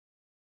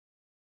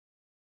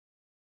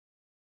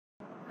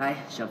Hi,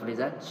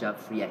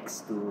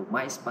 SHAFTREACTS to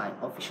My Spy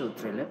official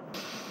trailer.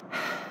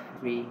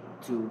 3,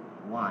 2,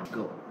 1,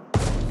 go.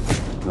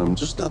 I'm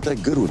just not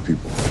that good with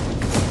people.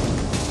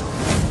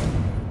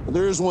 But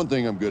there is one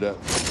thing I'm good at.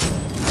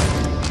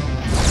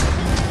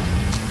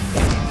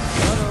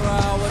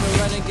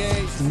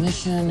 The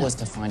mission was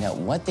to find out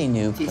what they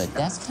knew, but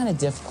that's kind of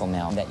difficult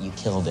now that you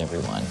killed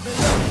everyone.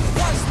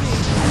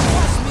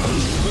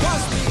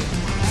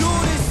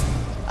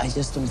 I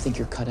just don't think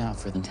you're cut out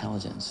for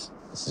intelligence.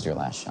 This is your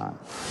last shot.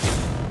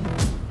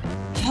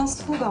 How's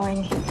school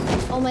going?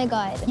 Oh my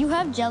god, you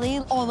have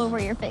jelly all over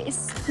your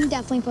face. I'm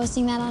definitely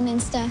posting that on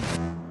Insta.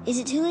 Is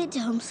it too late to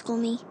homeschool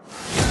me?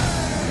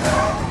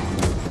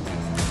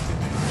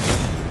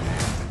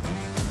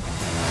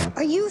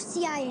 Are you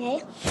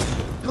CIA?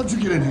 How'd you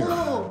get in here?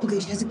 Oh, okay,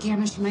 she has a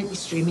camera. She might be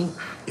streaming.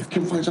 If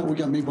Kim finds out we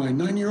got made by a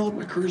 9-year-old,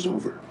 my career's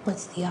over.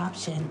 What's the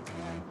option?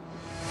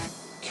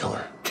 Kill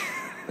her.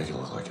 Make it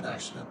look like an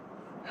accident.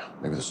 Yeah,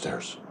 maybe the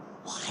stairs.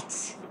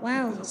 What?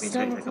 Wow,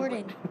 still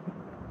recording.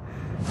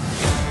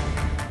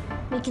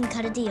 We can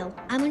cut a deal.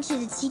 I want you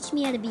to teach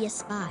me how to be a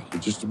spy.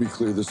 But just to be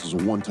clear, this is a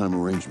one-time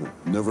arrangement.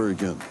 Never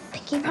again.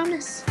 Pinky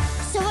promise.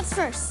 So what's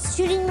first?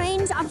 Shooting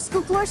range,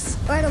 obstacle course,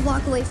 or how to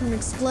walk away from an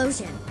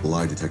explosion?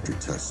 Lie detector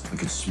test. I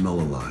can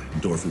smell a lie.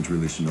 Endorphins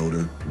release an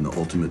odor, and the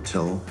ultimate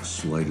tell, the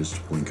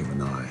slightest blink of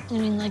an eye. You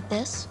mean like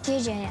this?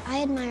 JJ,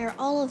 I admire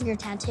all of your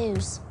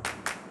tattoos.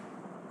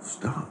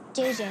 Stop.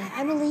 JJ,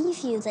 I believe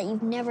you that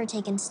you've never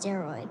taken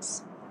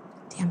steroids.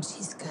 Damn,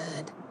 she's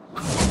good.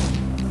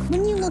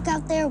 When you look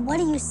out there, what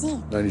do you see?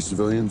 90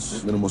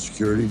 civilians, minimal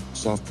security,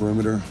 soft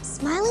perimeter.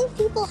 Smiling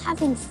people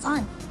having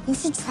fun. You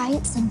should try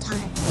it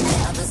sometime.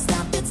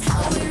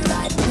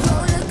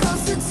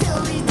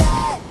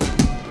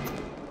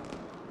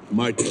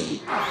 My turn.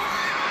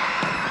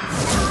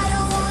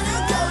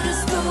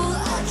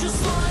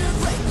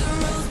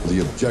 The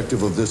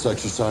objective of this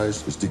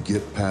exercise is to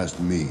get past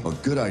me. A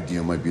good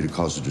idea might be to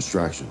cause a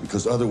distraction,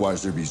 because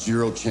otherwise there'd be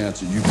zero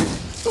chance that you get...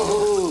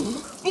 Oh!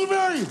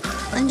 Blueberry!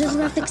 I'm just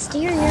rough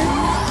exterior.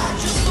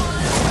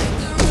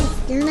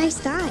 You're a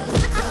nice guy.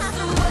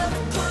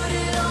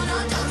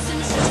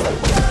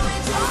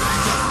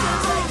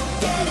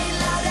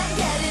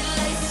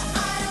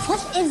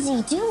 What is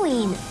he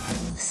doing?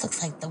 This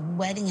looks like the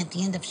wedding at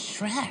the end of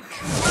Shrek.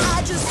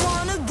 I just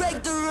wanna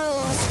break the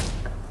rules.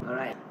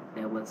 Alright,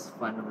 that was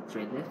fun of a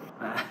trailer.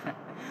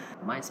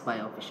 My Spy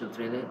official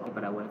trailer.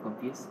 Pada awal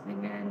confused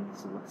dengan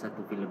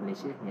satu filem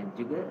Malaysia yang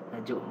juga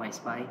tajuk My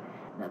Spy.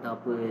 Nak tahu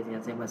apa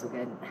yang saya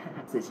masukkan?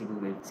 Search di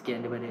Google.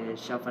 Sekian daripada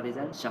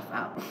Shaft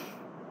Out.